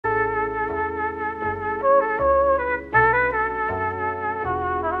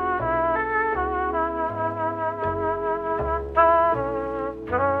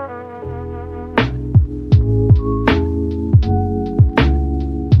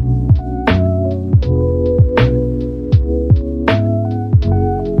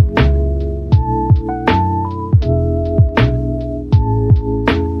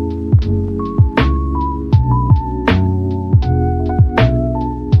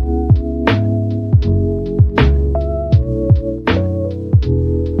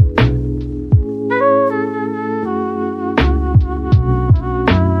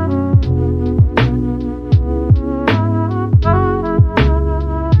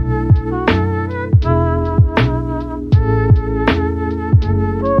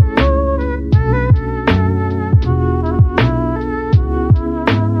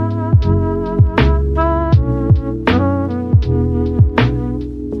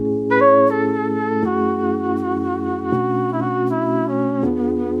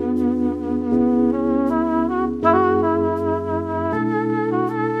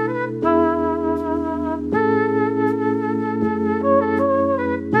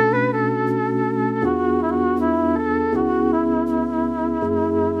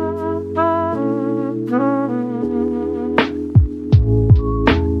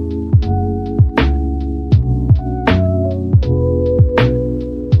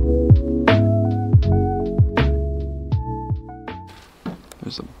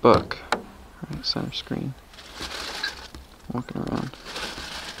book. Right, center screen. Walking around.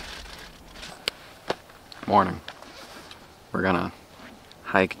 Morning. We're gonna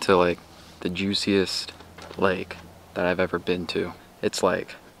hike to like the juiciest lake that I've ever been to. It's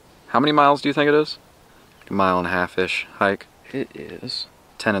like, how many miles do you think it is? A mile and a half-ish hike. It is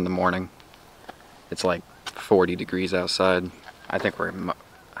 10 in the morning. It's like 40 degrees outside. I think we're in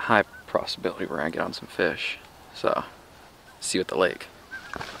high possibility we're gonna get on some fish. So, see you at the lake.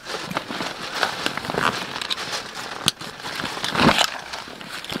 I'm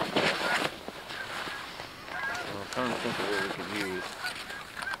trying to think of what we could use.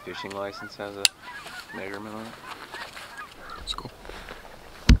 Fishing license has a measurement on it. That's cool.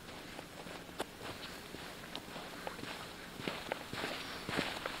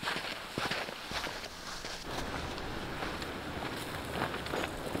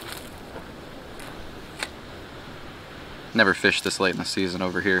 Never fished this late in the season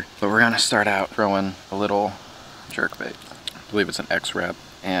over here, but we're gonna start out throwing a little jerkbait. I believe it's an X-Wrap,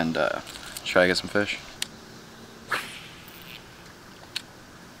 and try to get some fish.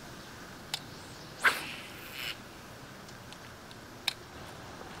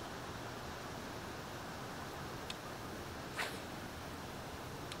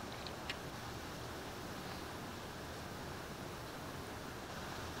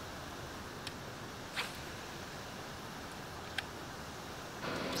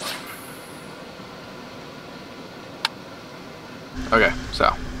 Okay,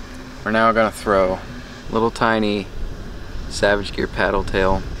 so we're now gonna throw a little tiny Savage Gear paddle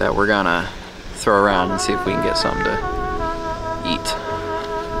tail that we're gonna throw around and see if we can get something to eat.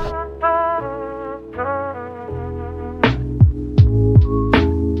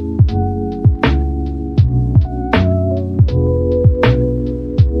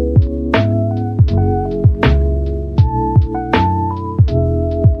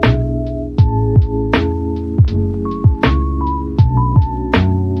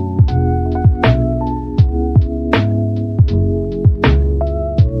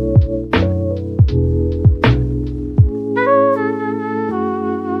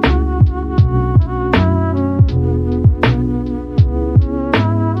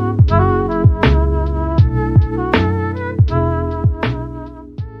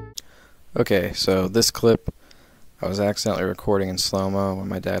 Okay, so this clip I was accidentally recording in slow-mo when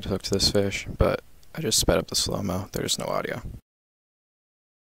my dad hooked this fish, but I just sped up the slow-mo. There's no audio.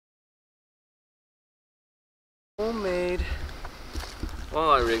 Homemade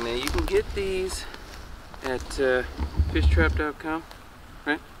walleye rig. Now you can get these at fishtrap.com,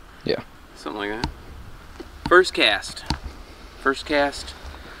 right? Yeah. Something like that. First cast. First cast.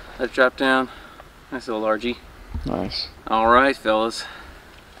 Let's drop down. Nice little largie. Nice. Alright, fellas.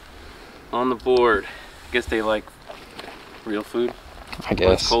 On the board. I guess they like real food. I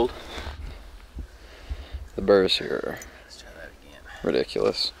guess. It's cold. The burrs here are Let's try that again.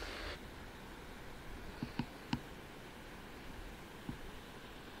 ridiculous.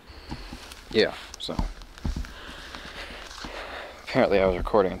 Yeah, so apparently I was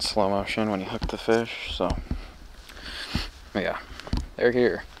recording in slow motion when he hooked the fish, so yeah, they're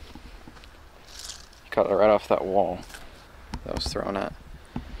here. Caught it right off that wall that was thrown at.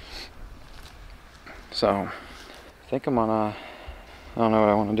 So I think I'm gonna, I don't know what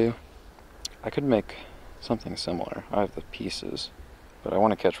I want to do. I could make something similar. I have the pieces, but I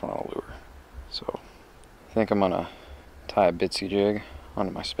want to catch one on a lure. So I think I'm gonna tie a bitsy jig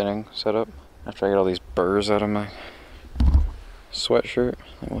onto my spinning setup after I get all these burrs out of my sweatshirt.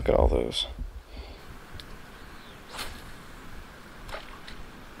 And look at all those.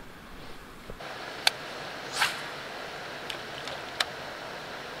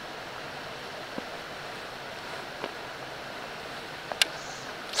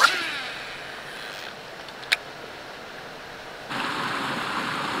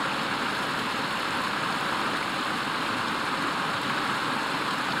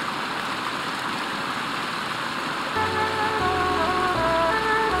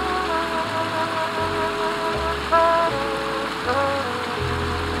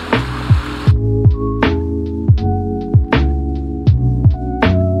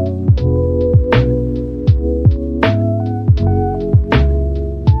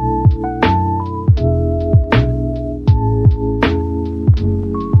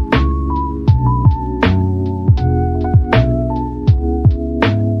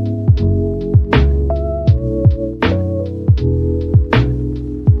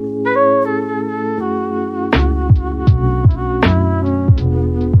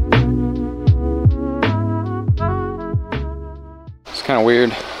 Kind of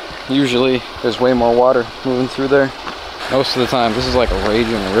weird. Usually there's way more water moving through there. Most of the time, this is like a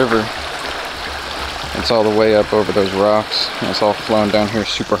raging river. It's all the way up over those rocks, and it's all flowing down here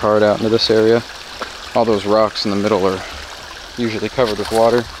super hard out into this area. All those rocks in the middle are usually covered with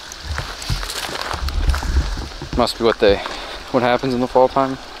water. Must be what happens in the fall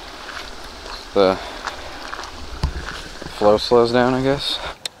time. The flow slows down, I guess.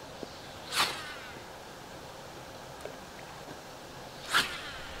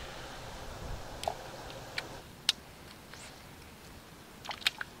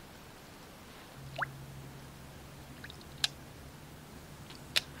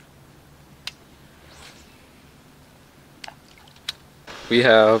 We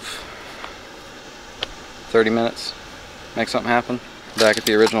have 30 minutes, make something happen. Back at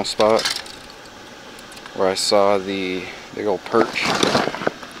the original spot where I saw the big old perch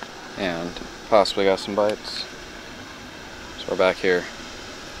and possibly got some bites. So we're back here.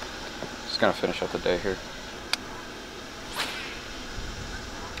 Just gonna finish up the day here.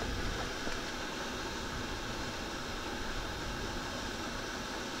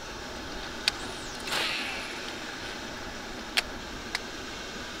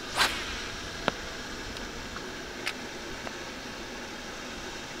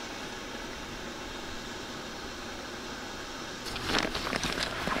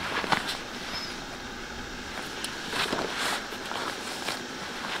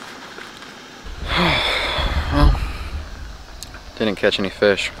 Well, didn't catch any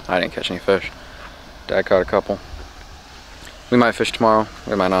fish. I didn't catch any fish. Dad caught a couple. We might fish tomorrow.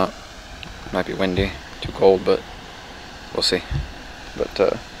 We might not. It might be windy, too cold, but we'll see.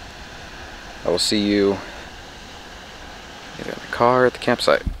 But I will see you either in the car or at the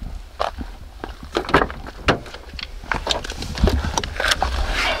campsite.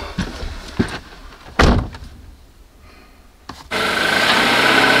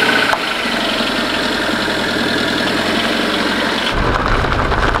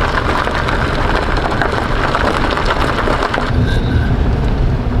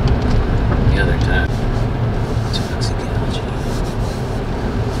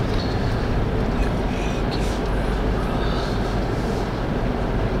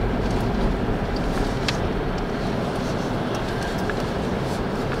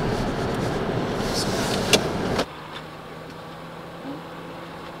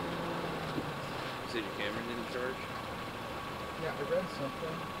 Said your camera didn't charge? Yeah, I read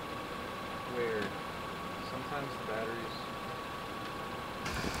something where sometimes the batteries...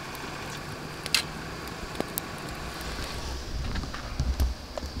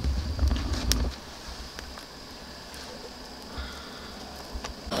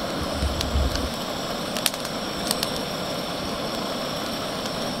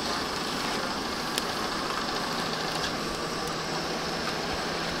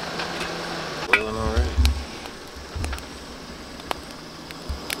 Boiling already.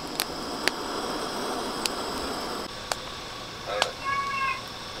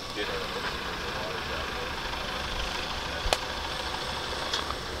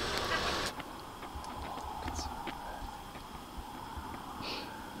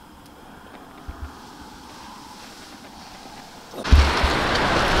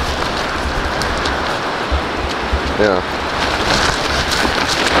 Yeah.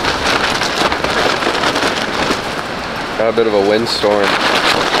 Got a bit of a windstorm. I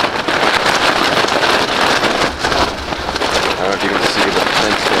don't know if you can see the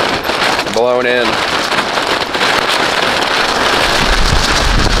windstorm blowing in.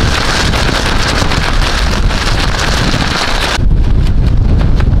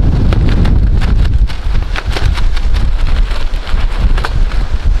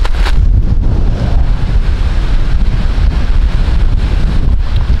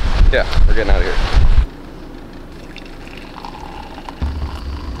 Yeah, we're getting out of here.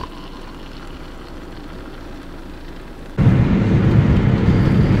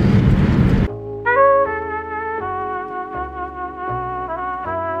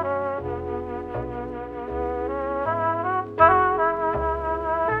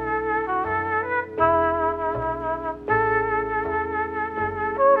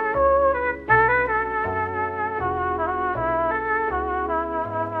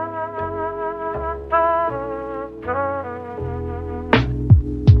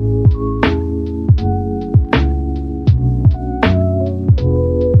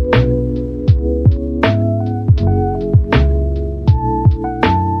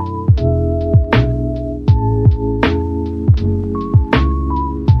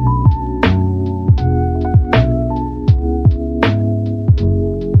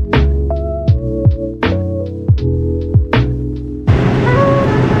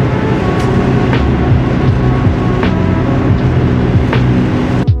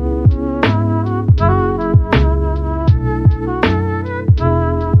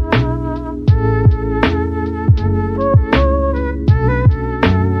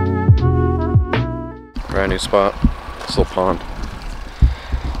 Try a new spot. This little pond.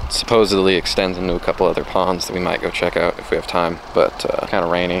 It supposedly extends into a couple other ponds that we might go check out if we have time, but kind of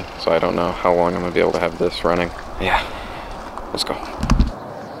rainy, so I don't know how long I'm gonna be able to have this running. Yeah, let's go.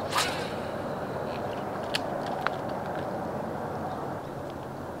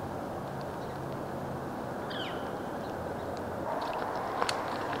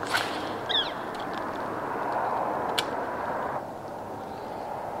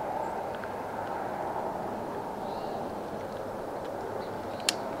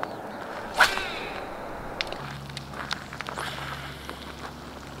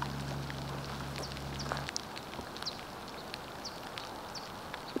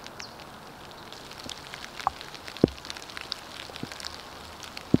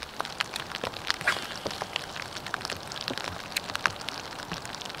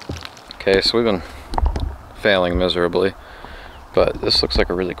 Okay, so we've been failing miserably, but this looks like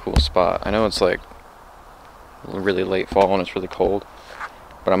a really cool spot. I know it's like really late fall and it's really cold,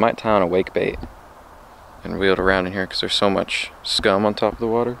 but I might tie on a wake bait and wheel it around in here because there's so much scum on top of the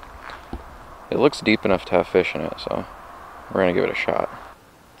water. It looks deep enough to have fish in it, so we're gonna give it a shot.